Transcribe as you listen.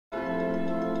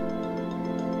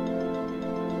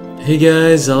Hey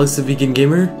guys, Alex the Vegan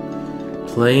Gamer,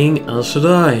 playing El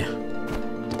Shaddai.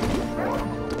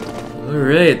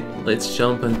 Alright, let's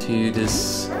jump onto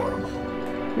this...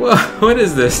 Whoa, what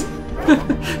is this?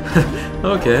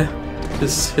 Okay,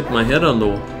 just hit my head on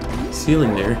the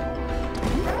ceiling there.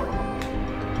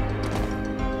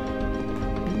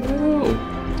 Whoa.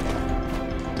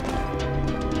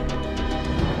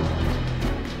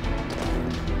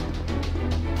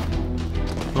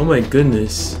 Oh my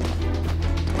goodness.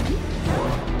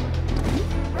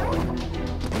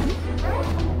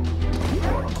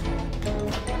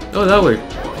 Oh, that worked.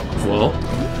 Well.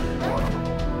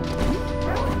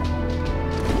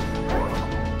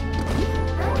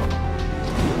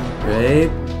 Right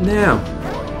now.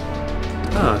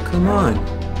 Ah, come on.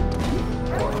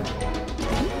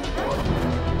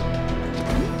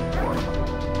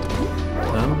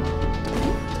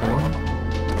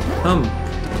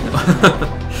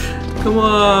 Come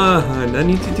on, I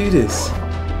need to do this.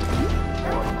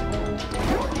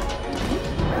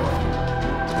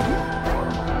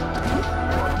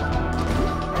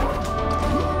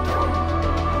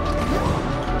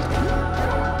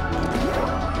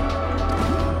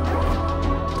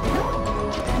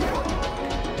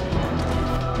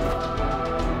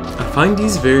 I find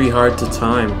these very hard to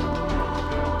time.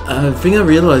 A thing I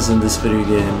realized in this video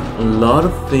game, a lot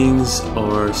of things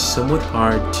are somewhat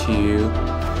hard to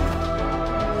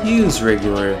use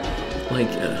regular, like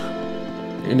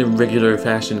in a regular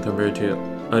fashion compared to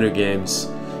other games.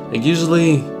 Like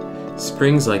usually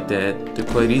springs like that, they're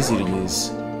quite easy to use.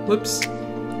 Whoops.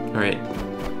 Alright.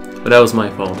 But that was my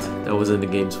fault. That wasn't the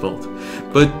game's fault.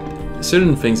 But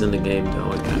certain things in the game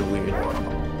though are kind of weird.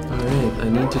 Alright, I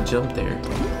need to jump there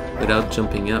without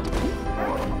jumping up.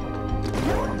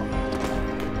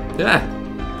 Ah!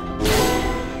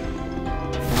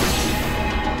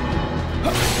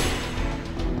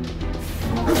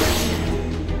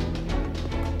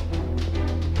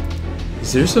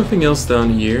 Is there something else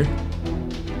down here?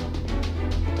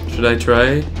 Should I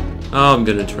try? Oh, I'm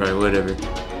gonna try, whatever.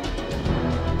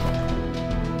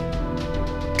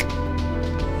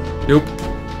 Nope.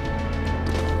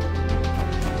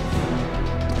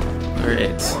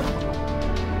 Alright.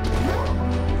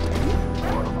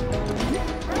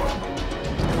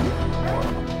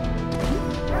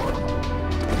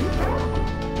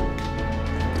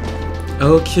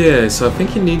 Okay, so I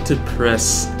think you need to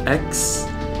press X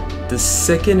the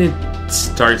second it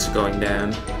starts going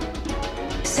down.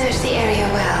 Search the area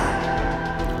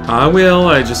well. I will,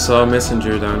 I just saw a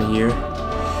messenger down here.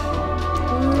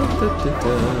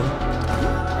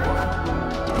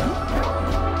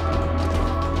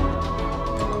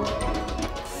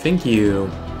 Thank you.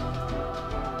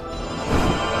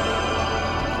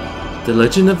 The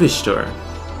Legend of Ishtar.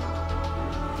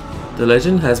 The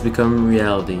legend has become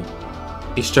reality.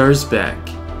 Ishtar is back.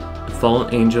 The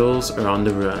fallen angels are on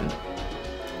the run.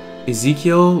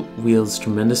 Ezekiel wields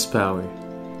tremendous power.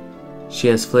 She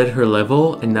has fled her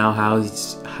level and now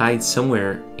hides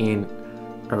somewhere in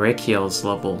Arakiel's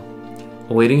level,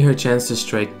 awaiting her chance to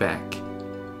strike back.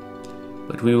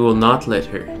 But we will not let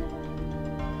her.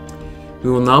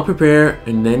 We will now prepare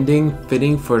an ending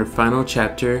fitting for the final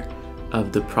chapter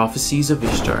of the prophecies of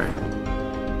Ishtar.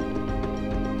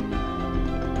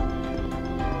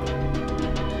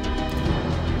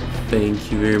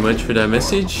 Thank you very much for that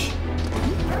message.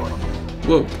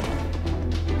 Whoa.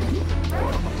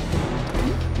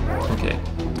 Okay.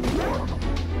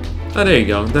 Oh, there you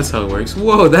go. That's how it works.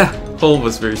 Whoa, that hole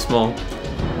was very small.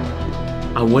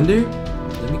 I wonder...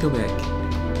 Let me go back.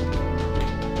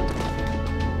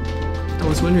 I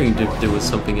was wondering if there was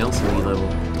something else in the level.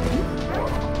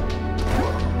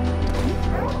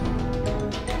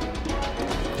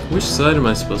 Which side am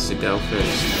I supposed to go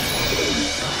first?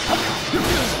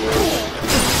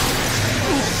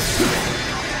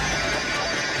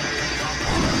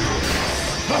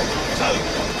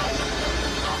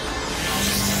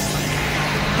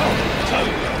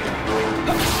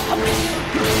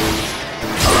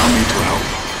 Allow me to help.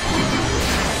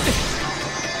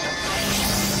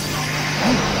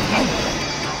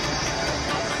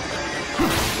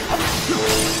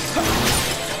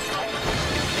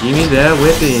 Give me that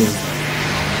whipping.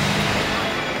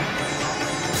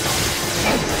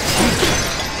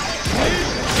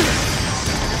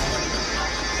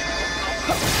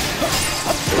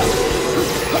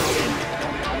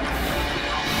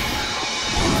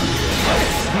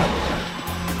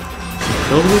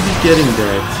 Totally be getting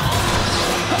that.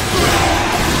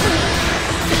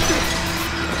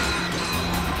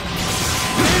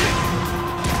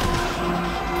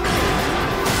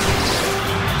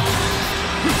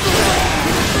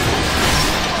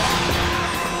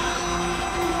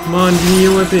 Come on, give me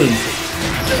your weapon.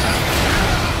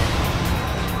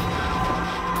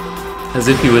 As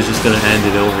if he was just gonna hand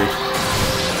it over.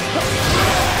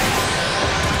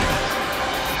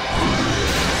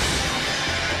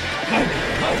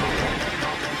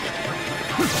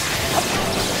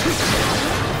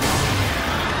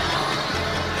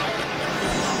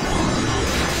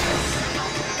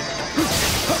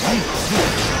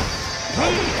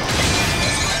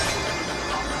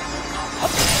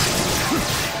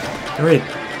 Alright.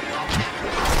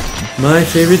 My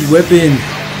favorite weapon,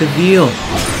 the veal.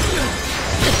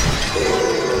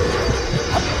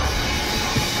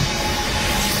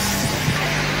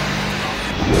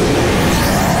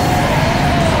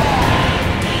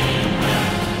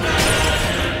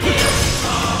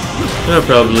 That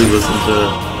probably wasn't the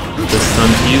best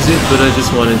time to use it, but I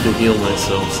just wanted to heal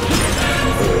myself. So.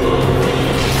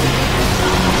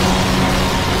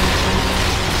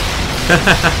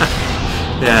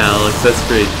 Yeah, Alex, that's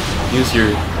great. Use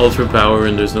your ultra power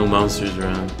and there's no monsters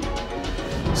around.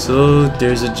 So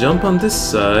there's a jump on this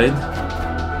side.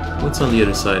 What's on the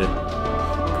other side?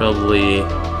 Probably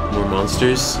more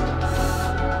monsters.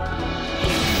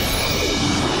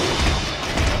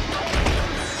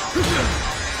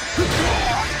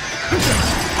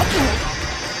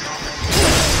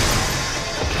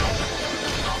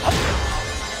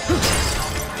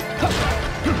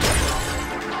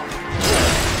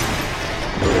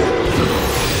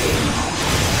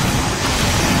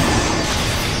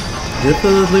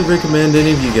 Definitely recommend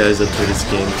any of you guys up for this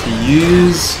game to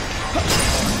use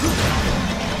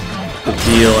the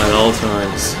veal at all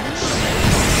times.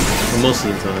 Well, most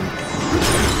of the time.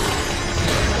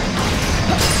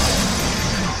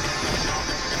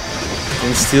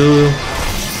 And still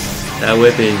that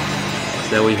weapon.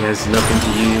 That way he has nothing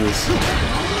to use.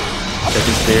 Except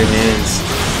his bare hands.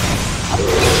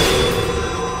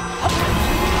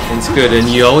 And it's good, and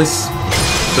you always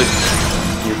put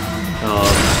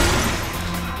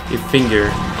your finger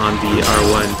on the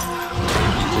R1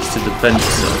 just to defend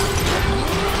yourself.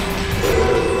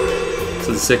 So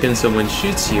the second someone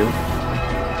shoots you,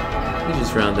 you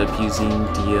just round up using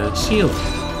the shield.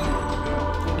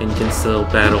 And you can still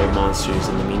battle monsters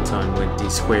in the meantime with the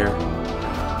square.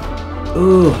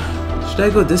 Ooh, should I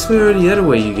go this way or the other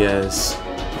way, you guys?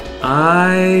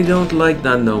 I don't like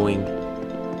not knowing.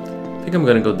 I think I'm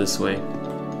gonna go this way.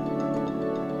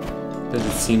 Because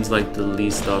it seems like the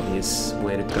least obvious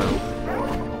way to go.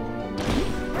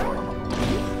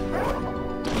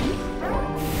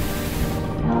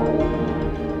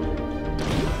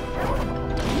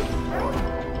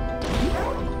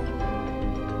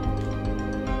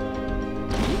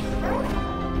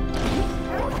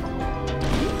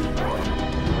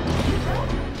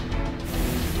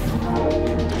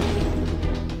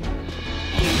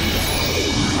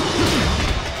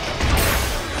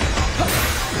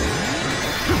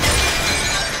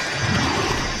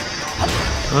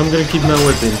 I'm gonna keep my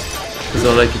weapon, because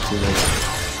I like it too much.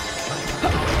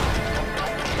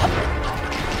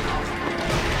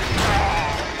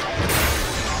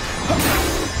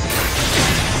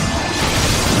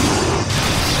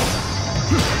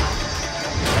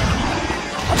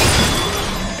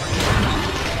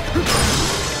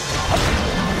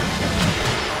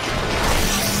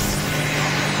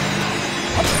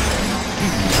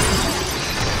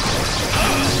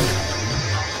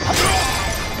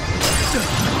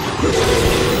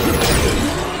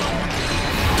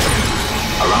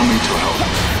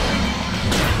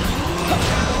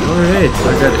 Alright, I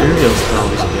got Ariel's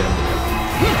powers again.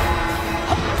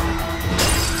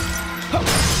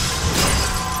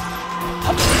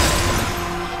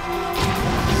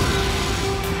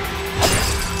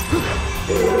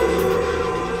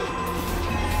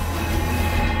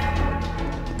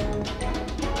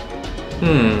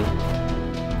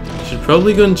 Should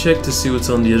probably go and check to see what's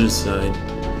on the other side.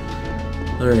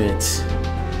 Alright.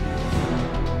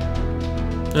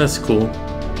 That's cool.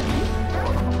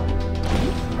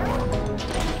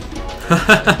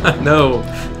 No!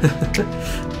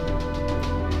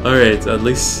 Alright, at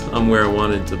least I'm where I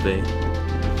wanted to be.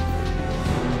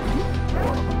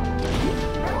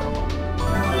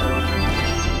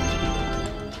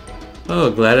 Oh,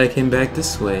 glad I came back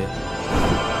this way.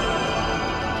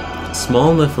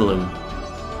 Small Nephilim.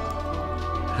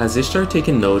 Has Ishtar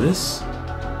taken notice?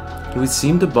 It would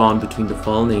seem the bond between the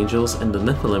fallen angels and the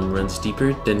Nephilim runs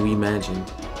deeper than we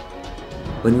imagined.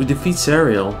 When we defeat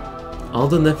Sariel, all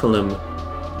the Nephilim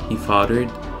he fathered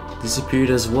disappeared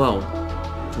as well.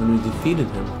 When we defeated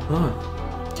him,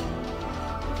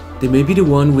 They may be the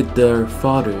one with their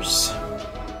fathers.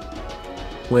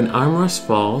 When Amras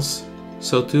falls,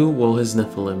 so too will his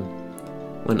Nephilim.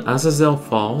 When Azazel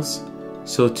falls,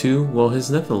 so too will his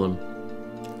Nephilim.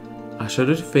 I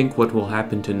shudder to think what will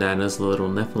happen to Nana's little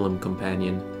Nephilim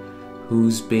companion,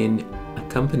 who's been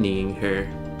accompanying her.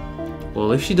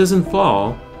 Well, if she doesn't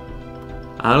fall,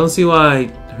 I don't see why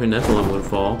her Nephilim would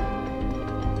fall.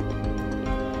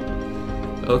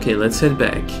 Okay, let's head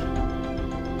back.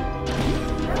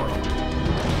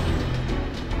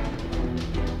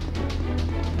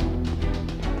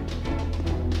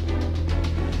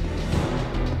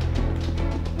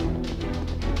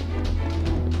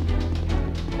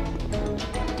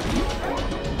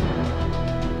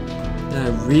 I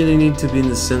really need to be in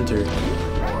the center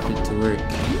for it to work.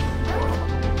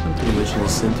 I'm pretty much in the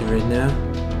center right now.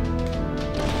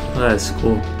 Oh, that's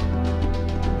cool.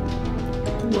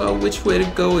 Well, which way to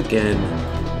go again?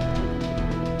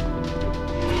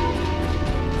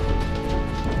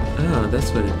 Ah,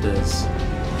 that's what it does.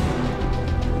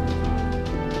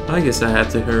 I guess I have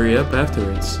to hurry up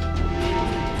afterwards.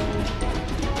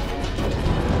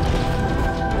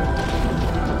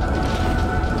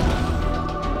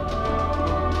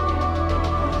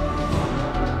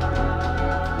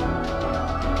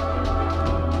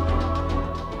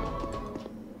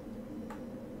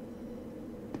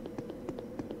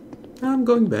 I'm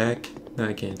going back. No,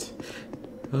 I can't.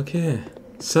 Okay.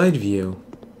 Side view.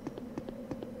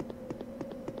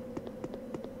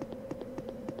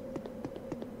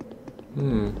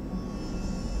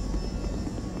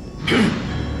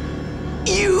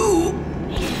 You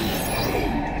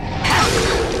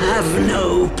have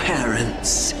no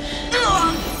parents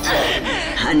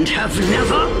and have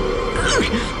never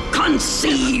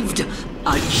conceived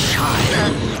a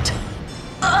child.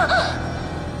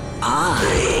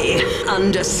 I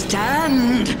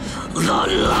understand the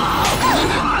love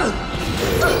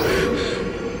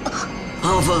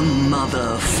of a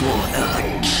mother for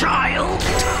her child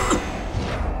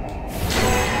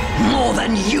more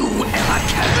than you ever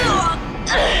can.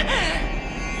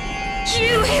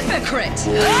 You hypocrite!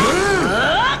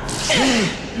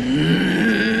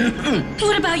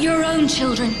 What about your own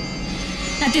children?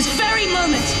 At this very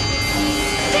moment,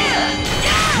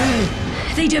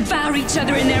 they devour each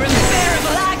other in their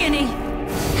unbearable agony.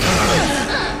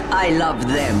 I love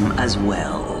them as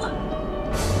well.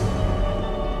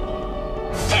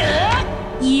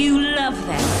 You love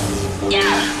them.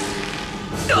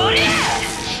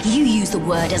 You use the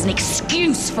word as an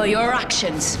excuse for your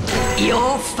actions.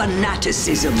 Your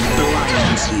fanaticism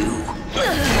blinds you.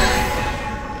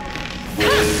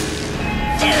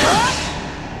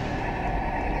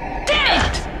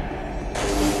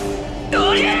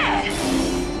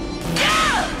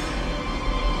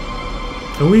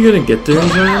 Are we gonna get there in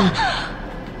time?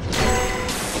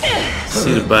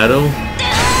 See the battle?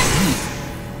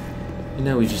 And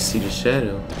now we just see the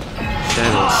shadows.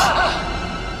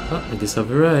 Oh, I guess I've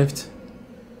arrived.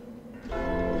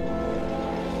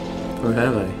 Or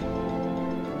have I?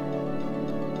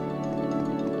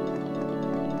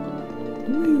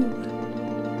 Woo.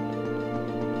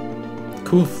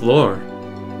 Cool floor.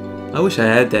 I wish I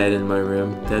had that in my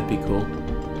room. That'd be cool.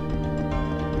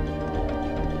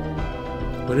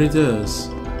 What it does?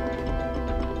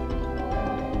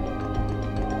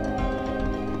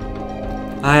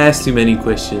 I asked too many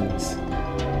questions.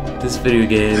 This video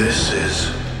game. This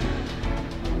is.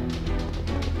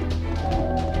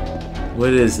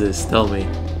 What is this? Tell me.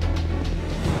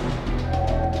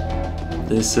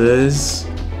 This is. ...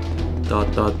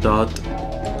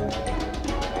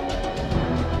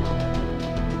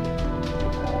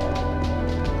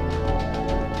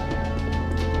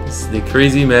 It's the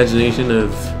crazy imagination of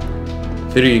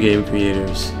video game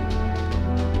creators.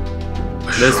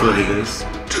 That's what it is.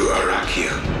 To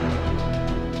Arakiel.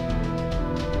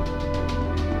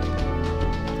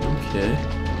 Okay.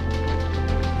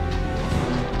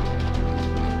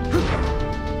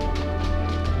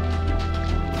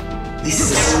 This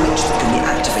is a switch that can be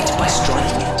activated by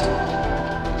striking it.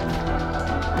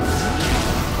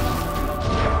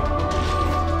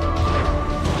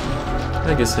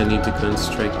 I guess I need to go and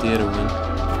strike the other one.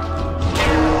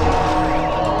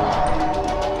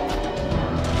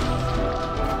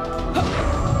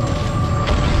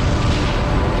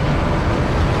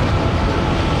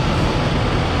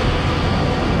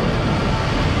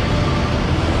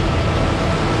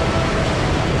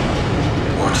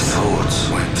 What thoughts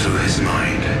went through his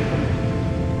mind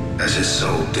as his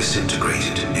soul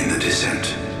disintegrated in the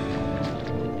descent?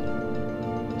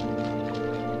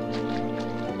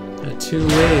 Two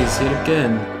ways, yet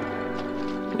again.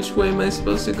 Which way am I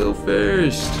supposed to go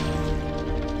first?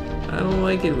 I don't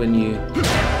like it when you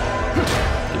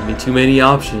give me too many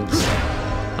options.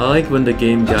 I like when the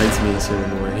game guides me a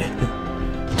certain way.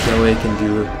 That way I can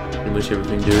do pretty much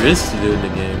everything there is to do in the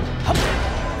game.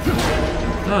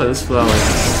 Oh, this flower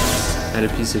had a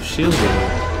piece of shield in it.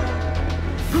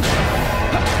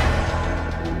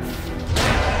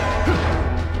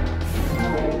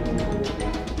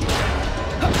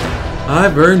 I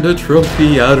burned the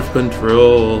trophy out of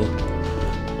control.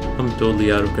 I'm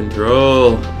totally out of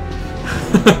control.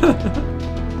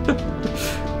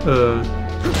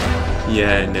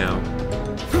 Yeah, I know.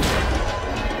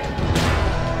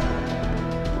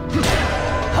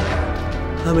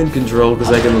 I'm in control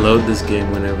because I can load this game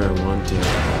whenever I want to.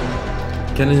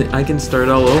 I can start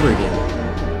all over again.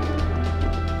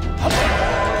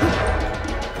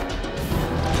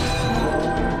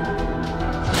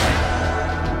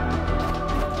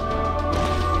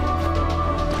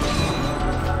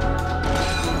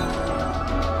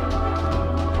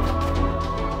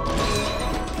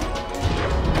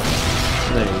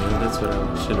 There you go, that's what I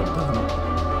should have done.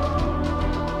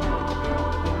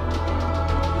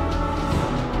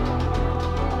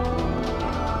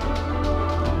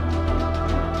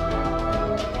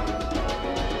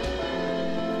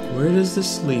 Where does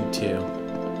this lead to?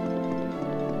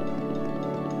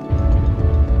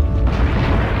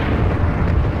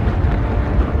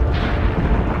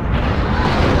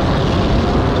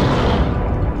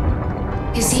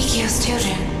 Ezekiel's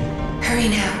children. Hurry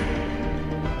now.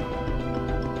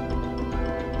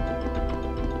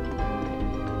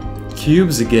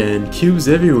 Cubes again. Cubes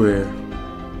everywhere.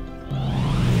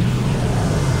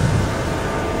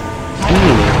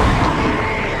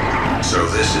 So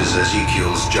this is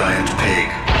Ezekiel's giant pig.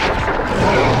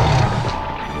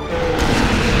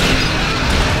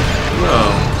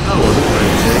 Well, that wasn't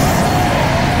very big.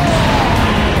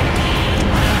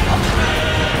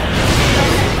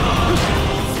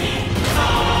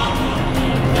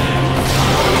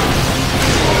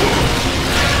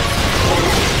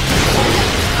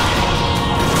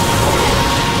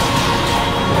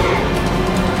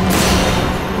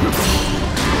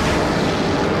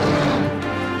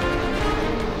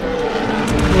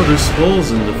 There's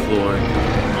holes in the floor.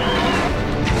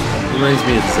 Reminds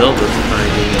me of Zelda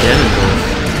finding Ganondorf.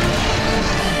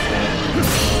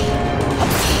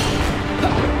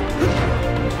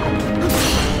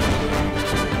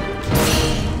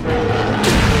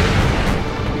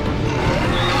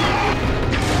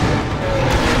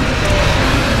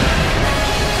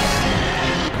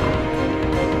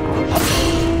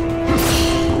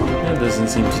 That doesn't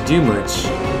seem to do much.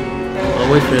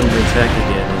 I'll wait for him to attack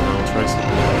again. Try something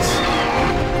else.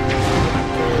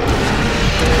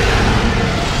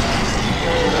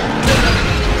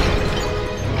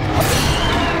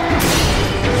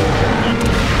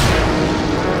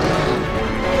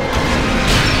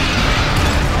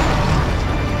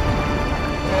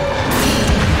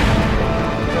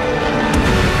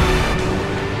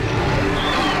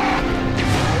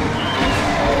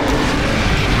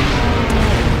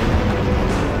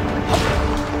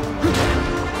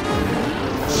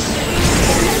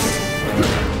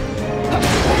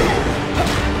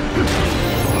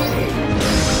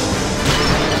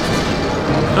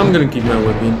 I'm gonna keep my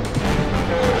whipping.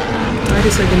 I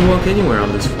guess I can walk anywhere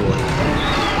on this floor. The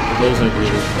holes are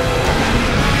greedy.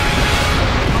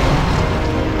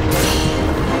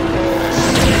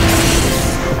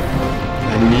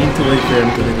 I need to wait for him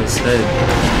to hit his head.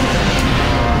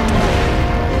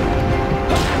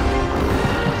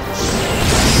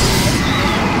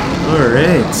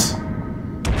 Alright.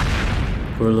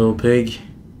 Poor little pig.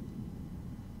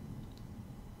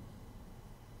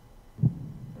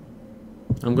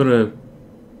 I'm gonna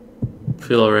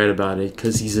feel alright about it,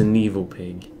 because he's an evil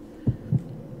pig.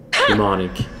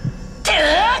 Demonic.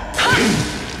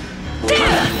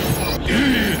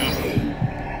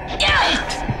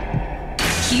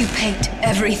 You paint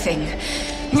everything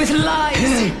with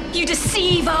lies. You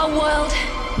deceive our world,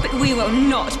 but we will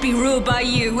not be ruled by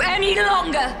you any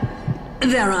longer.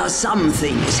 There are some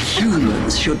things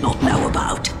humans should not know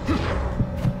about.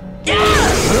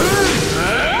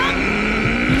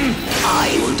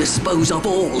 I will dispose of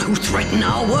all who threaten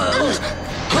our world.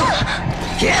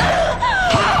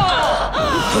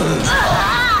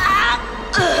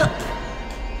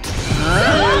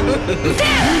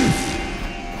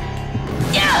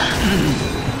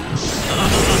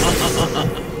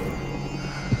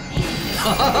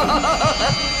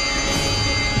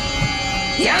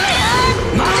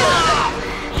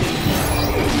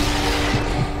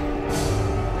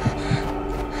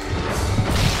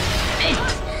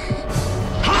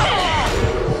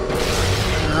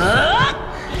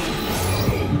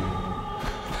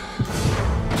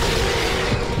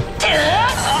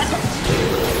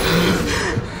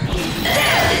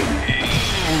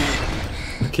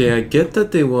 Okay, I get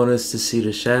that they want us to see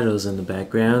the shadows in the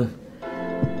background,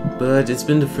 but it's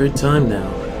been the third time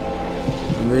now.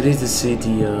 I'm ready to see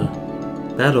the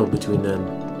battle between them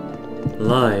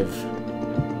live.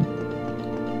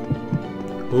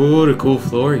 Oh, the cool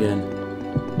floor again.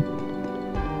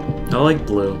 I like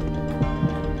blue.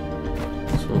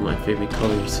 It's one of my favorite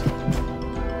colors.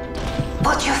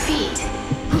 Watch your feet.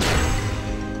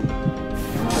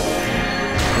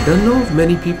 I don't know of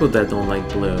many people that don't like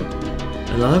blue.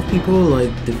 A lot of people like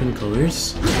different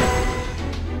colors.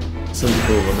 Some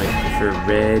people might prefer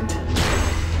red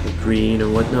or green or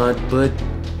whatnot, but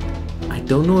I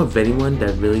don't know of anyone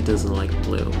that really doesn't like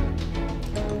blue.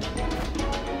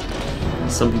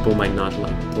 Some people might not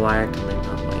like black, might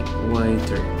not like white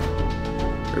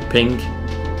or pink,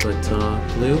 but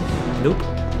blue? Nope.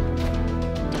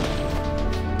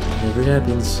 Never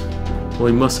happens. Well,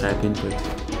 it must happen, but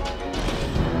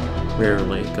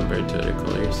rarely compared to other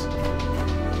colors.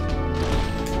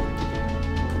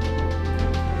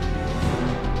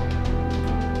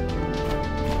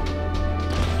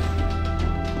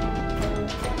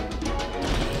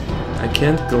 I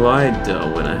can't glide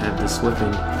though when I have this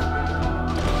weapon,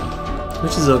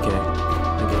 which is okay,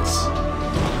 I guess.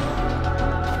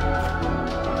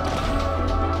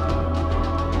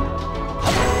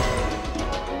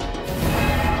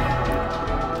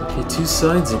 Okay, two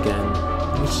sides again.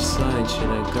 Which side should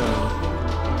I go?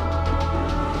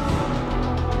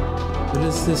 What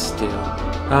does this do?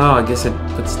 Oh, I guess it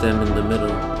puts them in the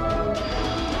middle.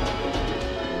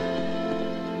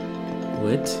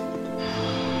 What?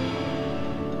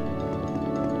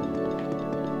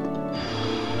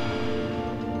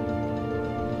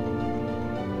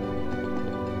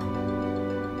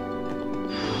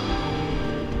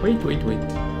 Wait.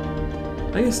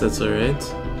 I guess that's alright.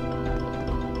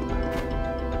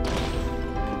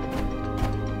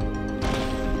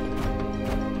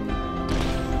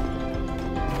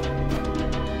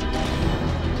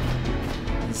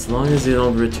 As long as they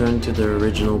don't return to their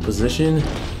original position,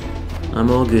 I'm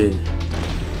all good.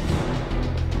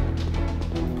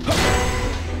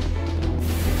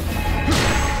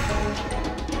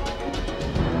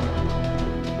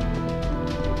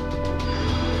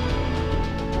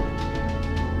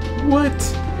 What?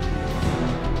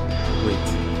 Wait.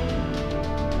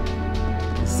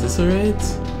 Is this alright?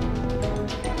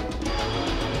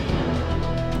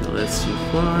 No, that's too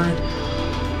far.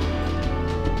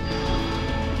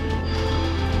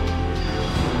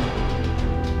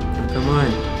 Oh, come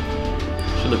on.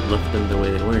 Should have left them the way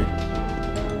they were.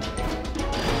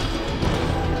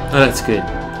 Oh, that's good.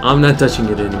 I'm not touching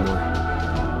it anymore.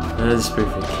 That is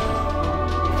perfect.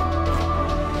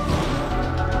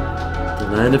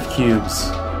 Land of cubes.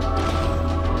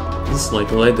 This is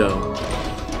like Lego.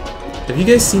 Have you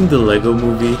guys seen the Lego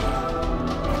movie?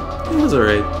 It was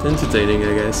alright. Entertaining,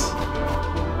 I guess.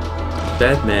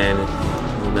 Batman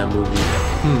in that movie.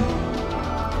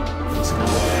 That's kind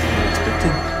of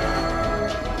unexpected.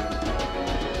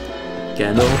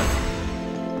 Gandalf.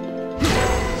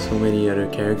 So many other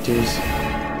characters.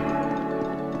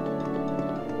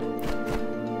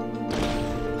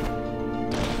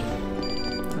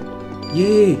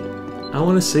 Yay! I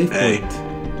want a save point.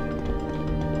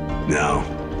 No.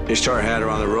 Ishtar had her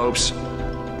on the ropes,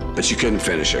 but you couldn't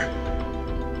finish her.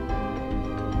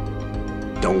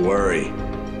 Don't worry.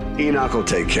 Enoch will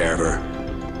take care of her.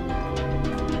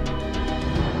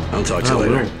 I'll talk to you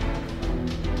later.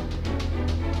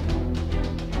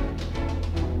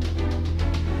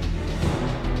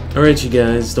 Alright you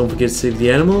guys, don't forget to save the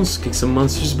animals, kick some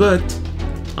monsters' butt.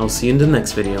 I'll see you in the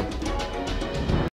next video.